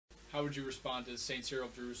How would you respond to Saint Cyril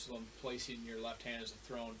of Jerusalem placing your left hand as a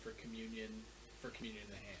throne for communion in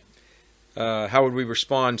the hand? How would we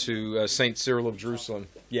respond to Saint Cyril of Jerusalem?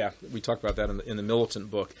 Yeah, we talked about that in the Militant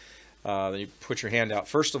book. You put your hand out.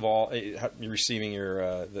 First of all, you're receiving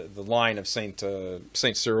your the line of Saint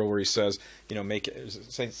Cyril where he says, make it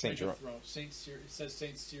Saint Jerome. It says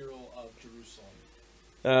Saint Cyril of Jerusalem.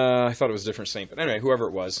 I thought it was a different saint, but anyway, whoever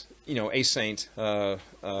it was, a saint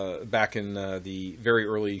back in the very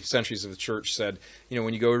early centuries of the church said,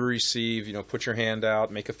 when you go to receive, put your hand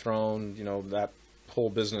out, make a throne, that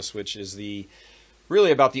whole business, which is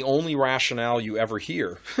really about the only rationale you ever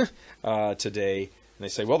hear today. And they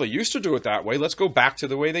say, well, they used to do it that way. Let's go back to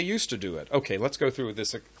the way they used to do it. Okay, let's go through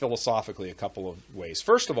this philosophically a couple of ways.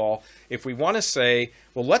 First of all, if we want to say,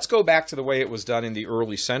 well, let's go back to the way it was done in the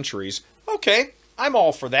early centuries, okay, I'm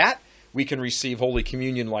all for that. We can receive Holy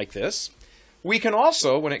Communion like this. We can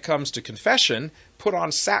also, when it comes to confession, put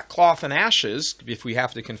on sackcloth and ashes if we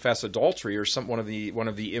have to confess adultery or one of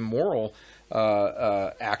the immoral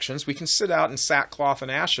actions. We can sit out in sackcloth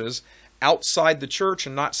and ashes outside the church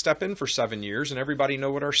and not step in for 7 years and everybody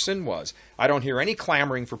know what our sin was. I don't hear any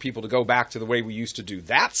clamoring for people to go back to the way we used to do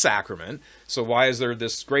that sacrament. So why is there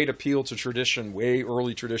this great appeal to tradition, way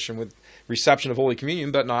early tradition with reception of Holy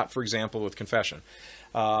Communion, but not, for example, with confession?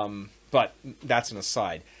 But that's an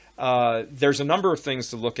aside. There's a number of things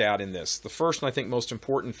to look at in this. The first and I think most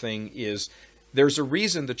important thing is there's a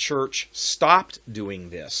reason the church stopped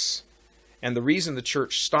doing this. And the reason the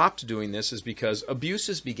church stopped doing this is because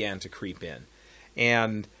abuses began to creep in.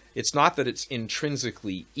 And it's not that it's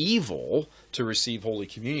intrinsically evil to receive Holy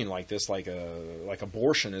Communion like this, like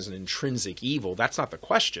abortion is an intrinsic evil. That's not the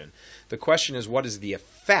question. The question is, what is the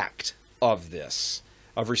effect of this,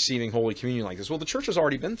 of receiving Holy Communion like this? Well, the church has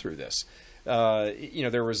already been through this.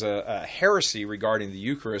 There was a heresy regarding the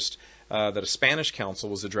Eucharist that a Spanish council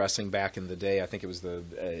was addressing back in the day. I think it was the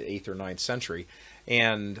 8th or 9th century.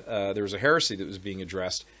 And there was a heresy that was being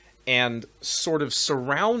addressed. And sort of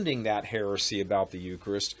surrounding that heresy about the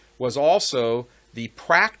Eucharist was also the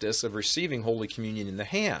practice of receiving Holy Communion in the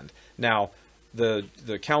hand. Now,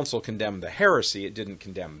 the council condemned the heresy. It didn't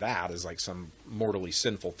condemn that as like some mortally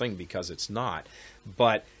sinful thing, because it's not.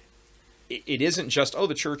 But it isn't just,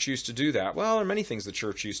 the church used to do that. Well, there are many things the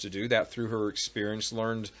church used to do that through her experience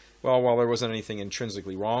learned, well, while there wasn't anything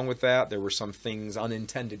intrinsically wrong with that, there were some things,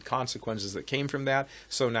 unintended consequences that came from that,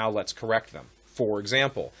 so now let's correct them. For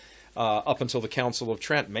example, up until the Council of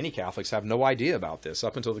Trent, many Catholics have no idea about this.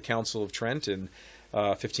 Up until the Council of Trent in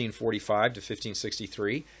 1545 to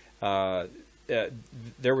 1563,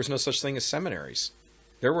 there was no such thing as seminaries.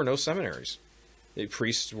 There were no seminaries.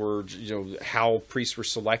 Priests were, how priests were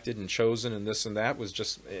selected and chosen and this and that was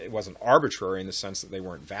just, it wasn't arbitrary in the sense that they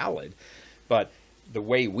weren't valid. But the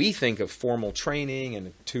way we think of formal training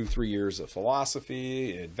and 2-3 years of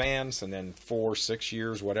philosophy, advance, and then 4-6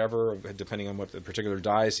 years, whatever, depending on what the particular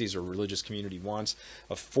diocese or religious community wants,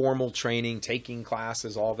 of formal training, taking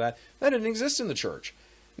classes, all that didn't exist in the church.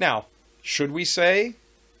 Now, should we say,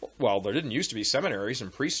 well, there didn't used to be seminaries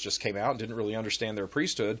and priests just came out and didn't really understand their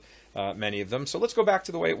priesthood, many of them, so let's go back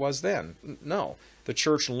to the way it was then? No. The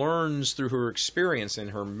church learns through her experience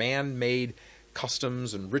and her man-made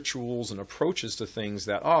customs and rituals and approaches to things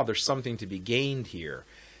that, there's something to be gained here.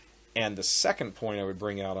 And the second point I would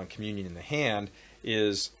bring out on communion in the hand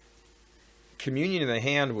is communion in the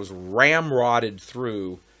hand was ramrodded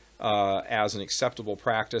through as an acceptable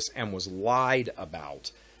practice and was lied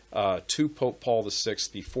about to Pope Paul VI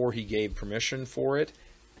before he gave permission for it.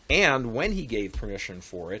 And when he gave permission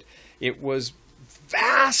for it, it was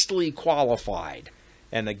vastly qualified.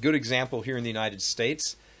 And a good example here in the United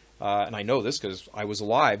States, and I know this because I was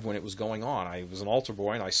alive when it was going on. I was an altar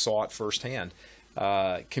boy and I saw it firsthand.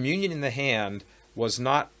 Communion in the hand was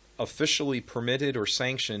not officially permitted or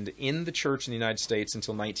sanctioned in the church in the United States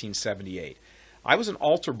until 1978. I was an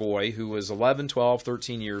altar boy who was 11, 12,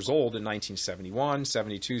 13 years old in 1971,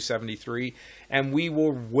 72, 73, and we were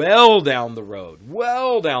well down the road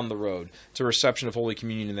to reception of Holy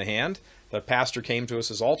Communion in the hand. The pastor came to us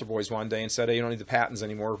as altar boys one day and said, hey, you don't need the patens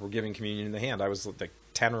anymore, we're giving communion in the hand. I was like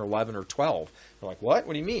 10 or 11 or 12. We're like, what?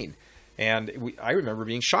 What do you mean? And I remember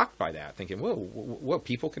being shocked by that, thinking, whoa,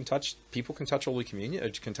 people can touch Holy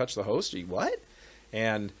Communion, can touch the host? What?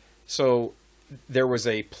 And so there was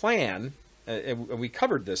a plan. And we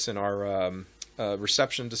covered this in our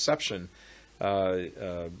reception deception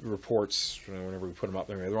reports, whenever we put them up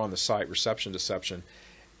there. They're on the site, reception deception.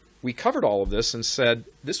 We covered all of this and said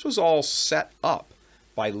this was all set up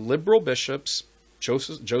by liberal bishops,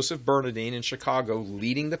 Joseph Bernardine in Chicago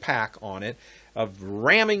leading the pack on it, of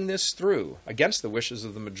ramming this through against the wishes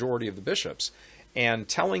of the majority of the bishops. and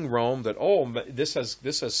telling Rome that, oh, this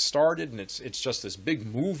has started and it's just this big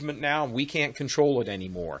movement now and we can't control it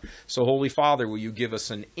anymore. So Holy Father, will you give us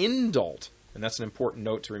an indult? And that's an important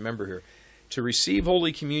note to remember here. To receive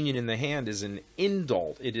Holy Communion in the hand is an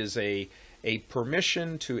indult. It is a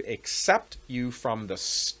permission to accept you from the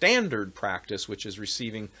standard practice, which is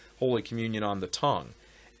receiving Holy Communion on the tongue.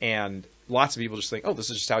 And lots of people just think, oh, this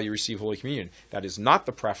is just how you receive Holy Communion. That is not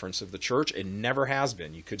the preference of the Church. It never has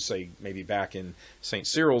been. You could say maybe back in St.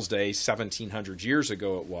 Cyril's day, 1700 years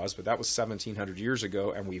ago it was, but that was 1700 years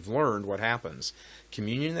ago, and we've learned what happens.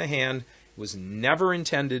 Communion in the hand was never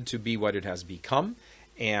intended to be what it has become,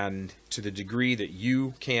 and to the degree that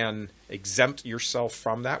you can exempt yourself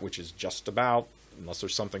from that, which is just about, unless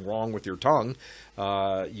there's something wrong with your tongue,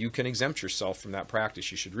 you can exempt yourself from that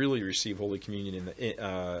practice. You should really receive Holy Communion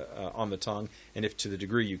on the tongue, and if to the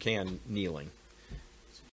degree you can, kneeling.